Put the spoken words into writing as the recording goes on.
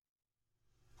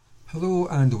Hello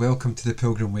and welcome to the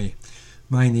Pilgrim Way.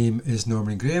 My name is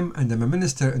Norman Graham and I'm a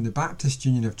minister in the Baptist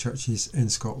Union of Churches in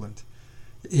Scotland.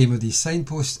 The aim of these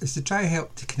signposts is to try and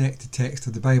help to connect the text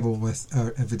of the Bible with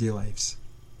our everyday lives.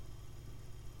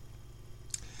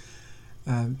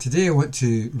 Today I want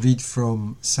to read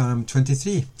from Psalm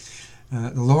 23.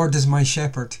 The Lord is my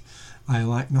shepherd, I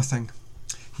lack nothing.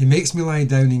 He makes me lie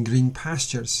down in green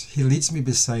pastures. He leads me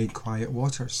beside quiet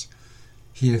waters.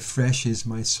 He refreshes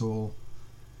my soul.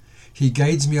 He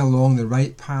guides me along the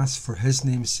right path for his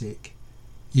name's sake.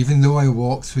 Even though I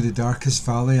walk through the darkest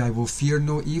valley, I will fear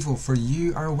no evil, for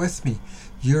you are with me.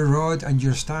 Your rod and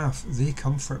your staff, they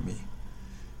comfort me.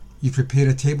 You prepare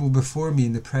a table before me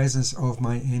in the presence of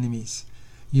my enemies.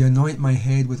 You anoint my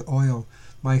head with oil.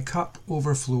 My cup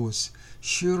overflows.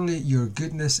 Surely your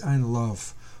goodness and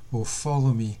love will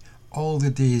follow me all the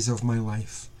days of my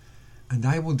life, and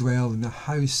I will dwell in the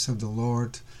house of the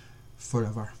Lord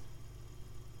forever.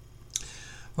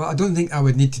 Well, I don't think I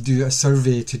would need to do a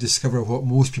survey to discover what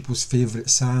most people's favourite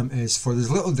psalm is, for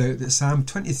there's little doubt that Psalm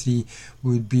 23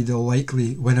 would be the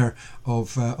likely winner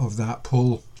of that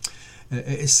poll. It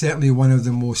is certainly one of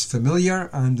the most familiar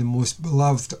and the most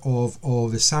beloved of all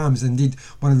the psalms, indeed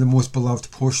one of the most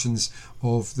beloved portions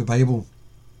of the Bible.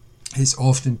 It's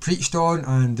often preached on,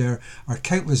 and there are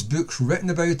countless books written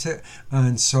about it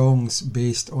and songs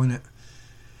based on it.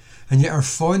 And yet our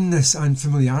fondness and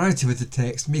familiarity with the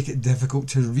text make it difficult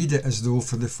to read it as though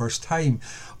for the first time,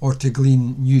 or to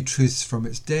glean new truths from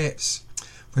its depths.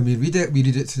 When we read it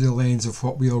through the lens of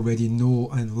what we already know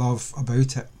and love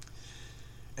about it.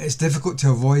 It's difficult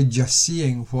to avoid just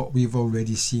seeing what we've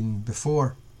already seen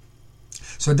before.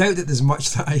 So I doubt that there's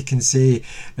much that I can say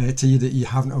to you that you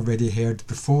haven't already heard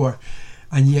before,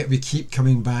 and yet we keep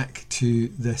coming back to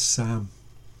this psalm.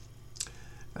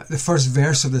 The first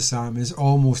verse of the psalm is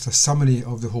almost a summary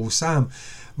of the whole psalm,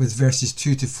 with verses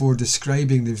 2 to 4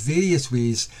 describing the various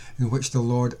ways in which the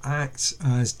Lord acts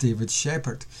as David's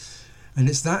shepherd. And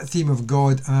it's that theme of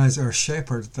God as our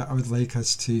shepherd that I would like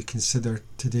us to consider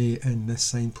today in this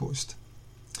signpost.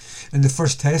 In the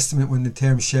First Testament, when the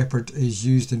term shepherd is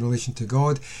used in relation to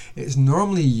God, it is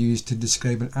normally used to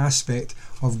describe an aspect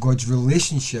of God's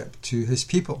relationship to his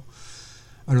people.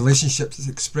 A relationship that's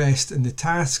expressed in the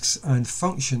tasks and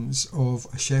functions of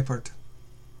a shepherd.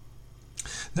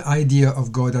 The idea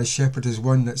of God as shepherd is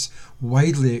one that's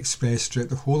widely expressed throughout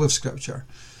the whole of Scripture.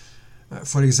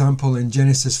 For example, in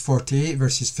Genesis 48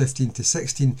 verses 15 to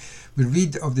 16, we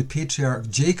read of the patriarch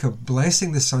Jacob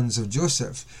blessing the sons of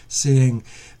Joseph, saying,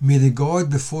 "May the God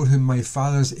before whom my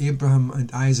fathers Abraham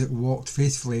and Isaac walked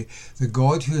faithfully, the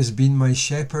God who has been my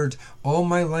shepherd all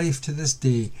my life to this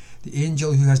day, the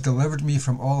angel who has delivered me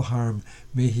from all harm,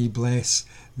 may he bless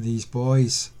these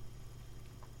boys."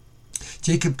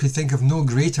 Jacob could think of no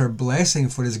greater blessing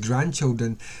for his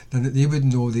grandchildren than that they would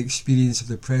know the experience of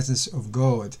the presence of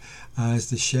God as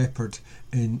their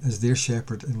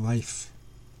shepherd in life.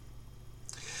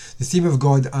 The theme of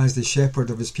God as the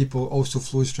shepherd of his people also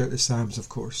flows throughout the Psalms, of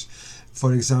course.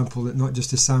 For example, not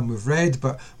just the psalm we've read,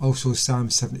 but also Psalm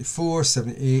 74,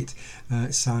 78,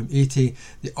 Psalm 80.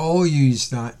 They all use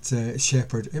that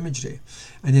shepherd imagery.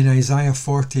 And in Isaiah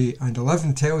 40 and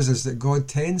 11 tells us that God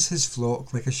tends his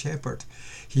flock like a shepherd.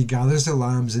 He gathers the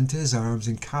lambs into his arms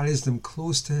and carries them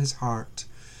close to his heart.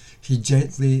 He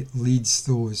gently leads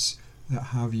those that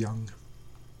have young.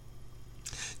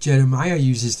 Jeremiah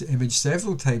uses the image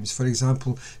several times. For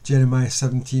example, Jeremiah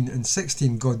 17 and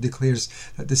 16, God declares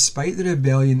that despite the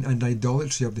rebellion and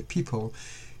idolatry of the people,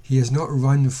 he has not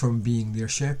run from being their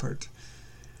shepherd.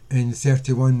 In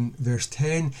 31 verse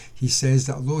 10, he says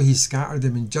that although he scattered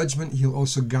them in judgment, he'll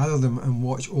also gather them and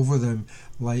watch over them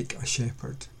like a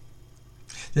shepherd.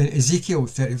 Then Ezekiel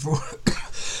 34,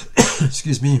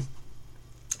 excuse me,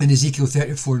 in Ezekiel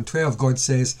 34 and 12, God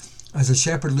says, "As a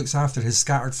shepherd looks after his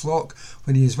scattered flock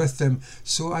when he is with them,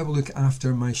 so I will look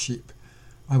after my sheep.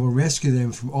 I will rescue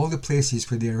them from all the places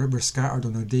where they were scattered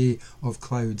on a day of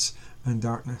clouds and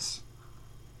darkness."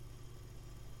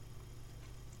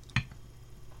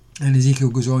 And Ezekiel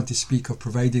goes on to speak of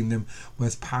providing them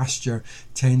with pasture,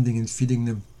 tending and feeding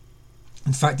them.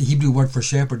 In fact, the Hebrew word for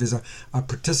shepherd is a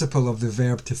participle of the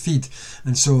verb to feed,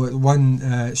 and so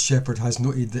one shepherd has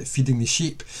noted that feeding the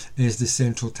sheep is the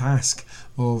central task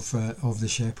of the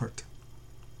shepherd.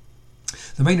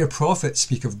 The minor prophets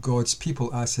speak of God's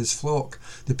people as his flock,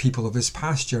 the people of his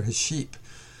pasture, his sheep.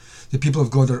 The people of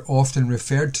God are often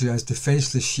referred to as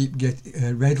defenceless sheep,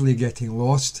 readily getting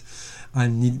lost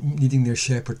and needing their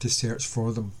shepherd to search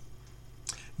for them,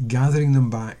 gathering them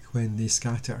back when they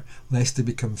scatter, lest they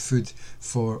become food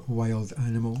for wild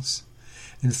animals.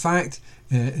 In fact,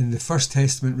 in the First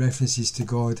Testament, references to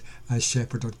God as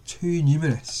shepherd are too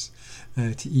numerous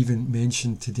to even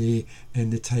mention today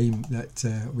in the time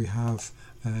that we have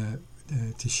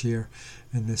to share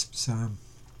in this psalm.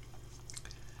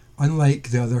 Unlike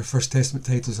the other First Testament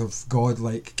titles of God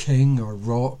like King or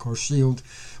Rock or Shield,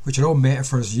 which are all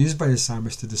metaphors used by the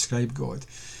psalmist to describe God,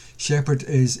 shepherd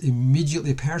is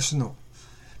immediately personal,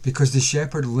 because the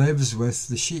shepherd lives with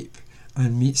the sheep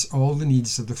and meets all the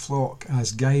needs of the flock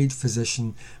as guide,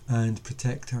 physician and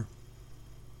protector.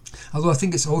 Although I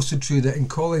think it's also true that in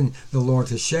calling the Lord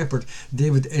his shepherd,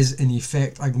 David is in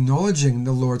effect acknowledging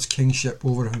the Lord's kingship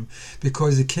over him,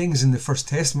 because the kings in the First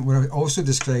Testament were also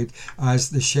described as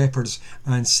the shepherds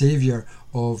and saviour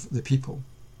of the people.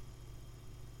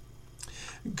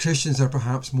 Christians are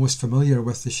perhaps most familiar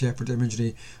with the shepherd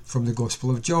imagery from the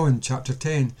Gospel of John, chapter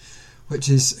 10, which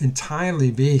is entirely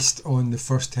based on the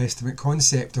First Testament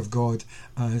concept of God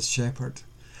as shepherd,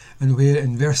 and where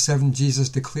in verse 7 Jesus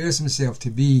declares himself to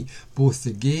be both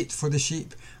the gate for the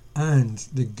sheep and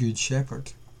the good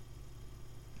shepherd.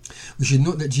 We should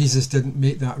note that Jesus didn't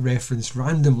make that reference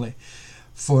randomly.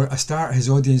 For a start, his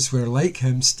audience were, like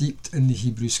him, steeped in the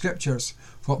Hebrew Scriptures,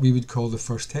 what we would call the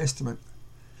First Testament.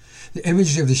 The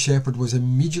imagery of the shepherd was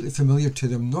immediately familiar to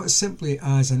them, not simply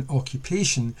as an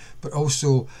occupation, but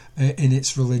also in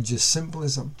its religious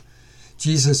symbolism.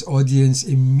 Jesus' audience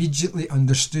immediately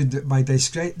understood that by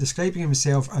describing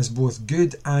himself as both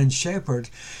good and shepherd,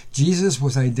 Jesus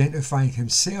was identifying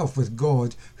himself with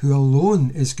God, who alone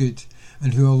is good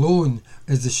and who alone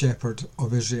is the shepherd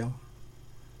of Israel.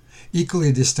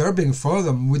 Equally disturbing for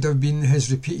them would have been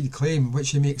his repeated claim,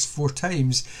 which he makes 4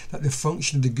 times, that the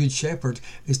function of the good shepherd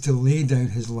is to lay down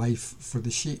his life for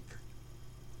the sheep.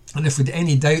 And if we had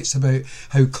any doubts about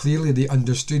how clearly they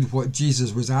understood what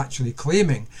Jesus was actually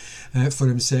claiming for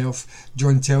himself,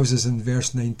 John tells us in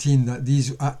verse 19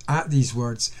 that at these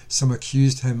words some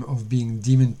accused him of being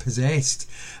demon-possessed,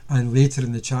 and later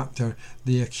in the chapter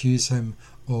they accuse him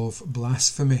of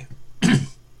blasphemy.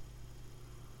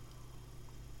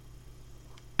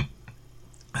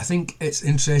 I think it's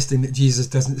interesting that Jesus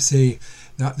doesn't say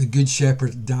that the good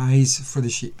shepherd dies for the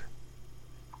sheep,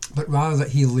 but rather that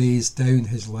he lays down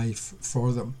his life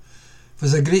for them.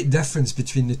 There's a great difference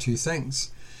between the two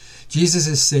things. Jesus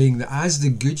is saying that as the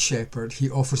good shepherd, he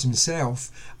offers himself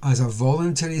as a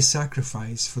voluntary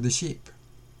sacrifice for the sheep.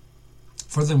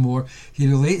 Furthermore, he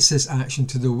relates this action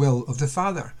to the will of the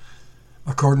Father.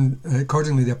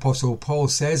 Accordingly, the Apostle Paul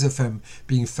says of him,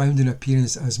 being found in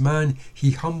appearance as man,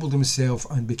 he humbled himself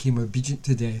and became obedient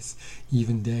to death,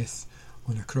 even death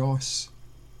on a cross.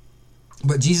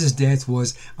 But Jesus' death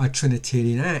was a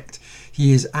Trinitarian act.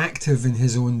 He is active in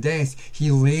his own death. He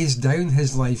lays down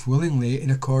his life willingly in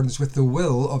accordance with the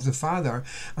will of the Father.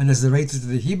 And as the writer to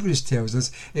the Hebrews tells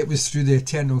us, it was through the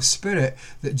eternal Spirit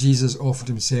that Jesus offered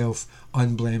himself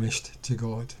unblemished to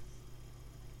God.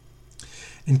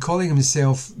 In calling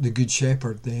himself the Good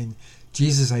Shepherd, then,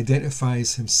 Jesus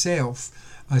identifies himself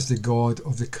as the God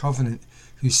of the covenant,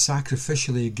 who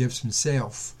sacrificially gives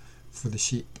himself for the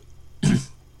sheep.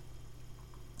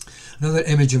 Another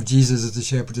image of Jesus as the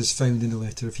shepherd is found in the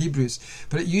letter of Hebrews,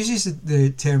 but it uses the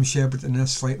term shepherd in a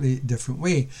slightly different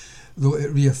way, though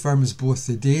it reaffirms both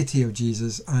the deity of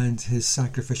Jesus and his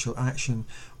sacrificial action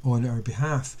on our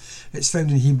behalf. It's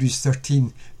found in Hebrews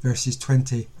 13, verses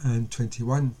 20 and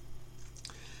 21.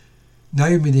 Now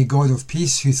may the God of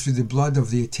peace, who through the blood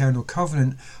of the eternal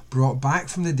covenant brought back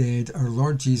from the dead our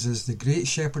Lord Jesus, the great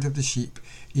shepherd of the sheep,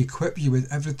 equip you with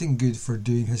everything good for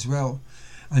doing his will.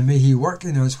 And may he work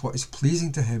in us what is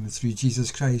pleasing to him through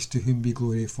Jesus Christ, to whom be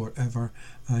glory for ever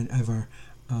and ever.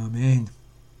 Amen.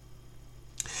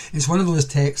 It's one of those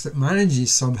texts that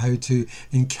manages somehow to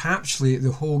encapsulate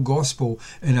the whole gospel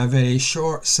in a very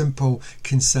short, simple,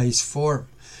 concise form.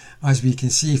 As we can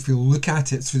see if we look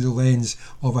at it through the lens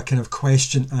of a kind of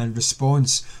question and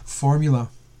response formula.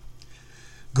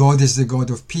 God is the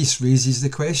God of peace raises the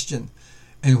question,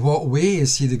 in what way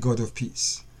is he the God of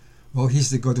peace? Well, he's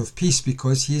the God of peace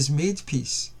because he has made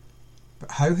peace.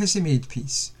 But how has he made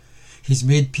peace? He's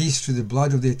made peace through the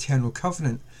blood of the eternal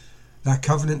covenant, that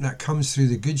covenant that comes through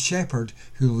the Good Shepherd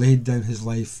who laid down his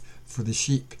life for the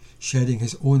sheep, shedding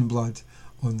his own blood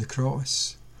on the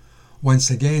cross.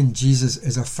 Once again, Jesus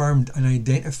is affirmed and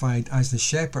identified as the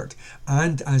shepherd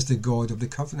and as the God of the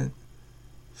covenant.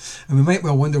 And we might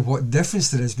well wonder what difference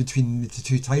there is between the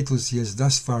two titles he has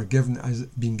thus far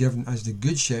been given as the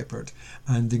Good Shepherd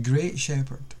and the Great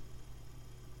Shepherd.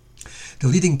 The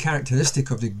leading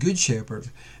characteristic of the Good Shepherd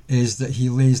is that he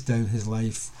lays down his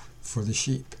life for the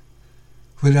sheep,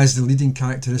 whereas the leading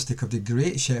characteristic of the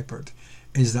Great Shepherd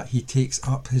is that he takes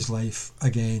up his life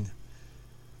again.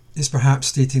 It's perhaps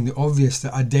stating the obvious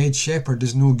that a dead shepherd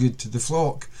is no good to the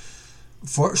flock.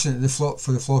 Fortunately,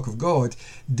 for the flock of God,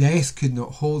 death could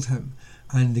not hold him,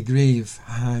 and the grave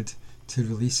had to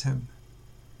release him.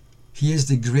 He is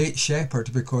the great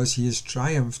shepherd because he has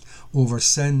triumphed over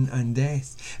sin and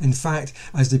death. In fact,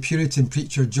 as the Puritan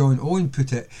preacher John Owen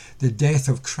put it, the death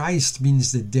of Christ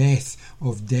means the death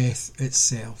of death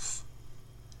itself.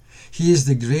 He is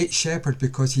the great shepherd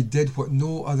because he did what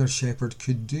no other shepherd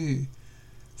could do,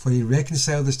 for he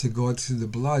reconciled us to God through the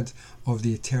blood of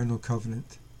the eternal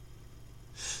covenant.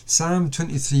 Psalm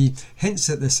 23 hints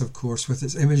at this, of course, with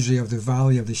its imagery of the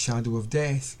valley of the shadow of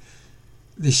death.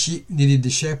 The sheep needed the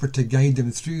shepherd to guide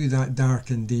them through that dark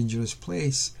and dangerous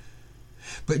place.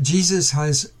 But Jesus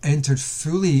has entered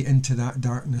fully into that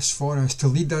darkness for us, to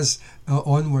lead us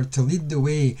onward, to lead the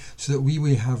way, so that we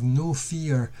may have no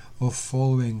fear of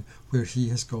following where he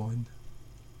has gone.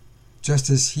 Just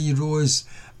as he rose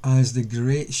as the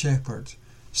great shepherd,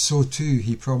 so too,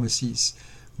 he promises,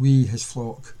 we, his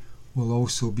flock, will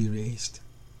also be raised.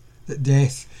 That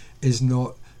death is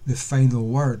not the final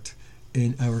word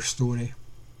in our story.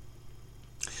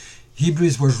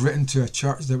 Hebrews was written to a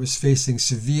church that was facing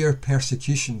severe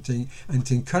persecution and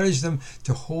to encourage them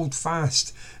to hold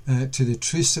fast to the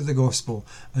truths of the gospel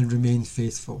and remain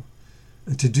faithful.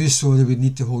 And to do so, they would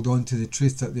need to hold on to the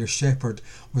truth that their shepherd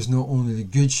was not only the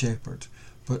good shepherd,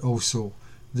 but also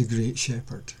the great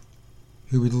shepherd,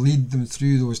 who would lead them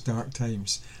through those dark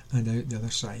times and out the other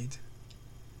side.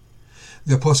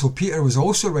 The Apostle Peter was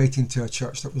also writing to a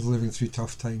church that was living through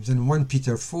tough times. In 1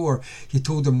 Peter 4, he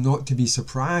told them not to be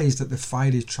surprised at the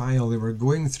fiery trial they were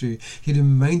going through. He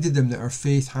reminded them that our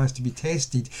faith has to be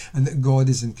tested and that God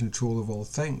is in control of all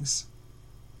things.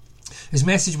 His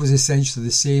message was essentially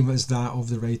the same as that of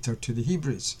the writer to the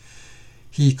Hebrews.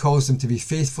 He calls them to be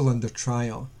faithful under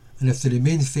trial, and if they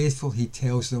remain faithful, he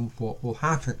tells them what will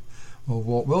happen, or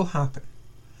what will happen.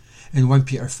 In 1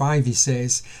 Peter 5 he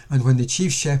says, "And when the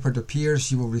chief shepherd appears,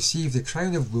 you will receive the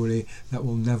crown of glory that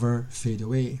will never fade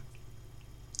away."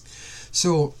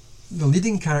 So, the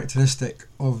leading characteristic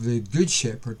of the good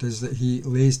shepherd is that he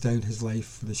lays down his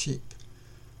life for the sheep.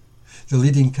 The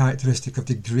leading characteristic of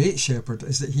the great shepherd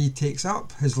is that he takes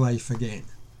up his life again.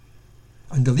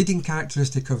 And the leading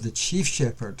characteristic of the chief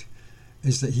shepherd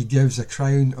is that he gives a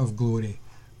crown of glory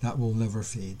that will never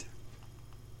fade.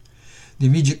 The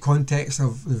immediate context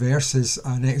of the verse is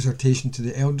an exhortation to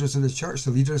the elders of the church, the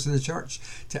leaders of the church,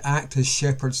 to act as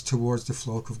shepherds towards the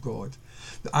flock of God.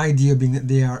 The idea being that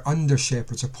they are under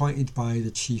shepherds appointed by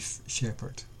the chief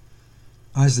shepherd.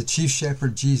 As the chief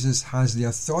shepherd, Jesus has the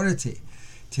authority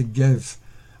to give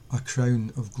a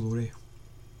crown of glory.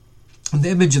 And the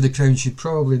image of the crown should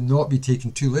probably not be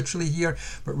taken too literally here,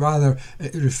 but rather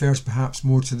it refers perhaps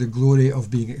more to the glory of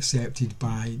being accepted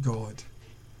by God.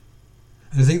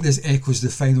 And I think this echoes the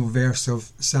final verse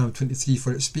of Psalm 23,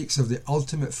 for it speaks of the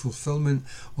ultimate fulfillment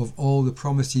of all the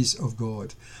promises of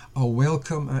God, a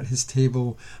welcome at his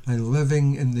table and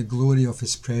living in the glory of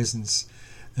his presence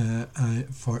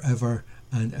forever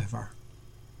and ever.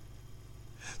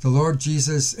 The Lord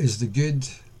Jesus is the good,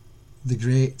 the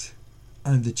great,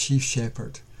 and the chief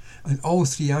shepherd, and all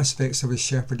three aspects of his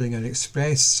shepherding are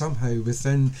expressed somehow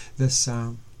within this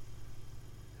psalm.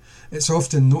 It's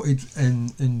often noted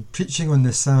in preaching on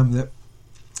this psalm that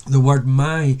the word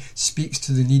 "my" speaks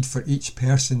to the need for each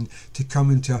person to come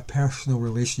into a personal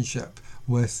relationship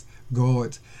with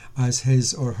God as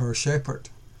his or her shepherd.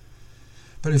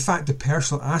 But in fact, the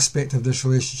personal aspect of this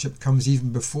relationship comes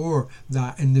even before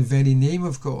that, in the very name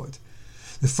of God.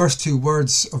 The first two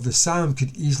words of the psalm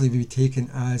could easily be taken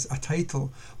as a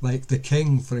title, like the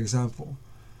King, for example.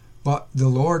 But the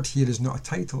Lord here is not a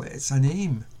title, it's a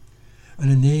name. And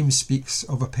a name speaks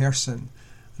of a person,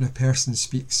 and a person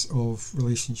speaks of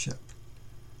relationship.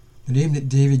 The name that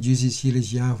David uses here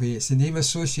is Yahweh. It's the name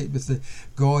associated with the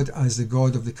God as the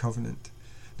God of the covenant,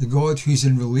 the God who's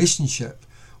in relationship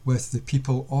with the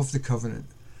people of the covenant,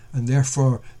 and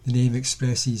therefore the name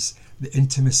expresses the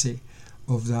intimacy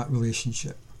of that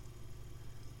relationship.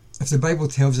 If the Bible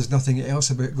tells us nothing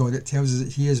else about God, it tells us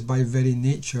that he is by very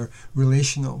nature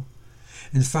relational.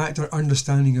 In fact, our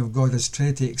understanding of God as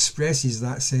Trinity expresses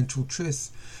that central truth.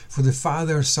 For the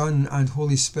Father, Son and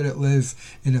Holy Spirit live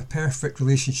in a perfect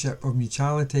relationship of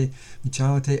mutuality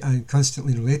and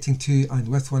constantly relating to and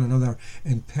with one another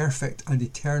in perfect and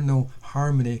eternal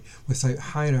harmony without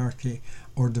hierarchy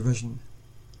or division.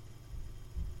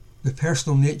 The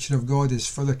personal nature of God is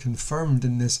further confirmed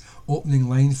in this opening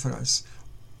line for us,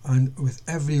 and with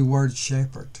every word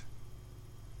shepherd.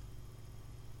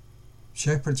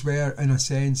 Shepherds were, in a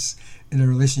sense, in a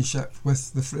relationship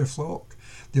with their flock.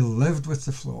 They lived with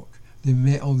the flock. They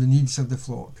met all the needs of the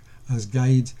flock as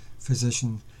guide,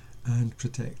 physician and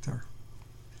protector.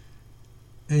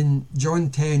 In John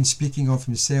 10, speaking of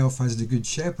himself as the Good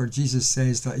Shepherd, Jesus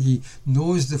says that he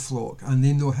knows the flock and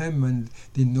they know him and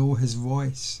they know his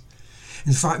voice.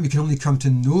 In fact, we can only come to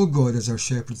know God as our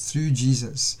shepherd through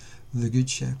Jesus, the Good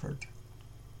Shepherd.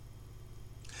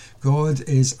 God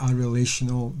is a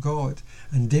relational God,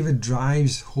 and David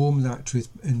drives home that truth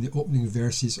in the opening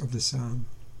verses of the psalm.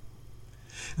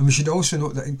 And we should also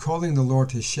note that in calling the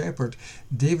Lord his shepherd,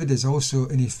 David is also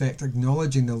in effect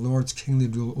acknowledging the Lord's kingly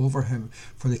rule over him,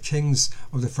 for the kings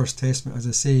of the First Testament, as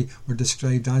I say, were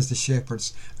described as the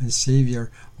shepherds and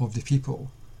saviour of the people,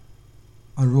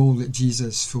 a role that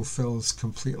Jesus fulfills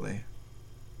completely.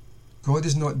 God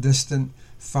is not distant,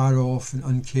 far off and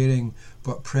uncaring,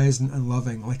 but present and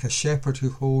loving, like a shepherd who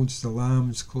holds the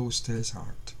lambs close to his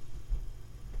heart.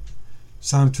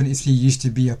 Psalm 23 used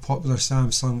to be a popular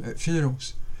psalm sung at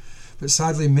funerals, but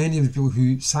sadly many of the people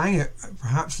who sang it,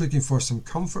 perhaps looking for some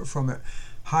comfort from it,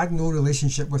 had no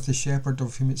relationship with the shepherd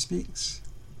of whom it speaks.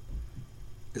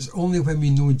 It's only when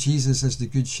we know Jesus as the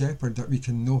Good Shepherd that we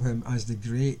can know him as the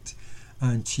great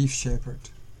and chief shepherd.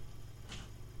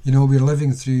 You know, we're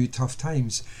living through tough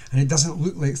times, and it doesn't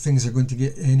look like things are going to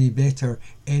get any better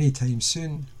anytime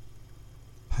soon.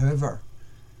 However,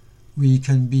 we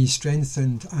can be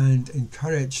strengthened and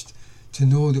encouraged to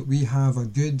know that we have a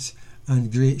good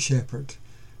and great shepherd,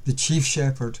 the chief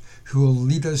shepherd, who will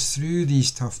lead us through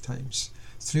these tough times,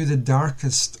 through the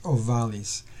darkest of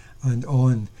valleys, and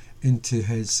on into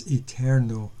his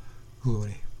eternal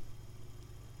glory.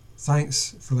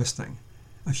 Thanks for listening.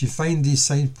 If you find these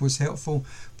signposts helpful,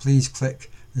 please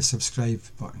click the subscribe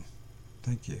button.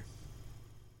 Thank you.